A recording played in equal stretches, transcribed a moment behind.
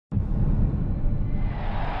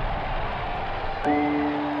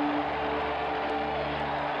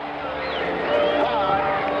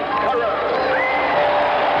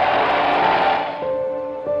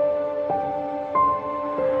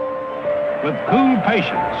cool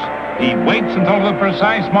patience, he waits until the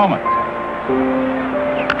precise moment.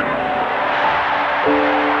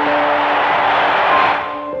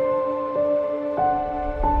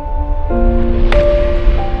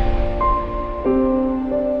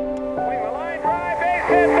 Swing the line drive, base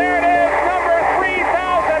hit, there it is, number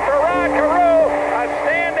 3,000 for Rod Carew. A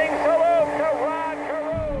standing salute to Rod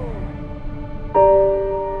Carew.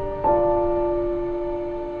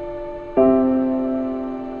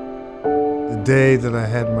 The day that I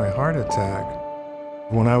had my heart attack,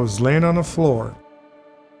 when I was laying on the floor,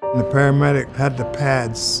 and the paramedic had the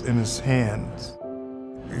pads in his hands,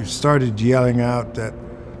 he started yelling out that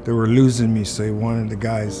they were losing me, so he wanted the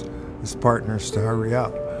guys, his partners, to hurry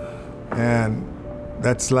up. And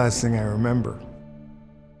that's the last thing I remember.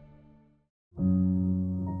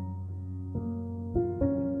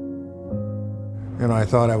 You know, I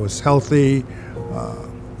thought I was healthy,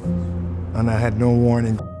 and I had no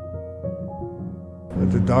warning.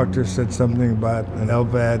 But the doctor said something about an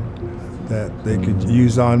LVAD that they could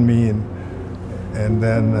use on me, and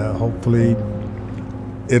then hopefully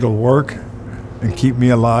it'll work and keep me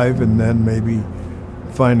alive, and then maybe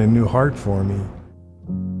find a new heart for me.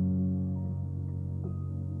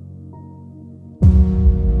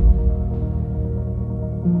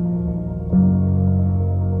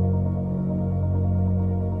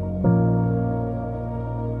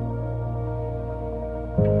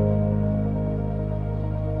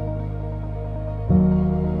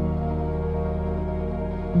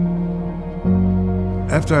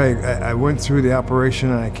 After I went through the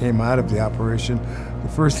operation and I came out of the operation, the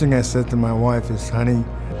first thing I said to my wife is, honey,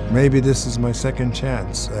 maybe this is my second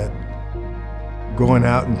chance at going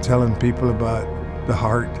out and telling people about the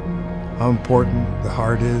heart, how important the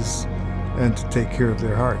heart is, and to take care of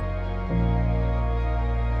their heart.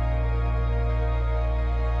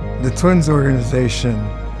 The Twins organization,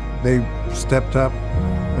 they stepped up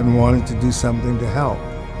and wanted to do something to help.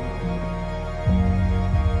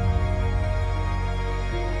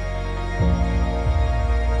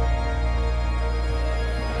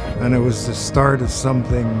 And it was the start of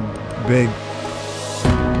something big.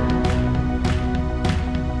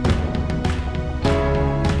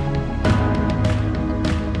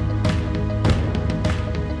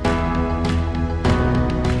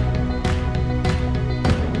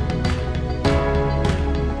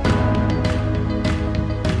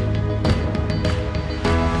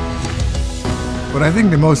 But I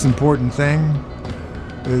think the most important thing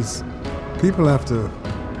is people have to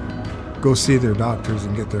go see their doctors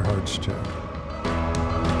and get their hearts checked.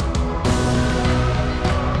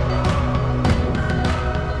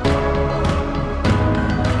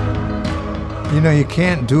 You know, you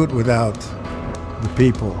can't do it without the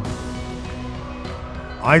people.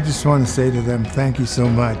 I just want to say to them, thank you so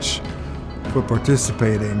much for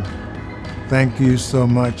participating. Thank you so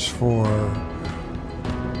much for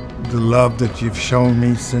the love that you've shown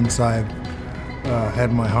me since I've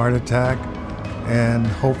had my heart attack. And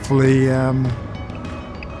hopefully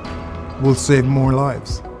we'll save more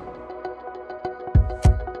lives.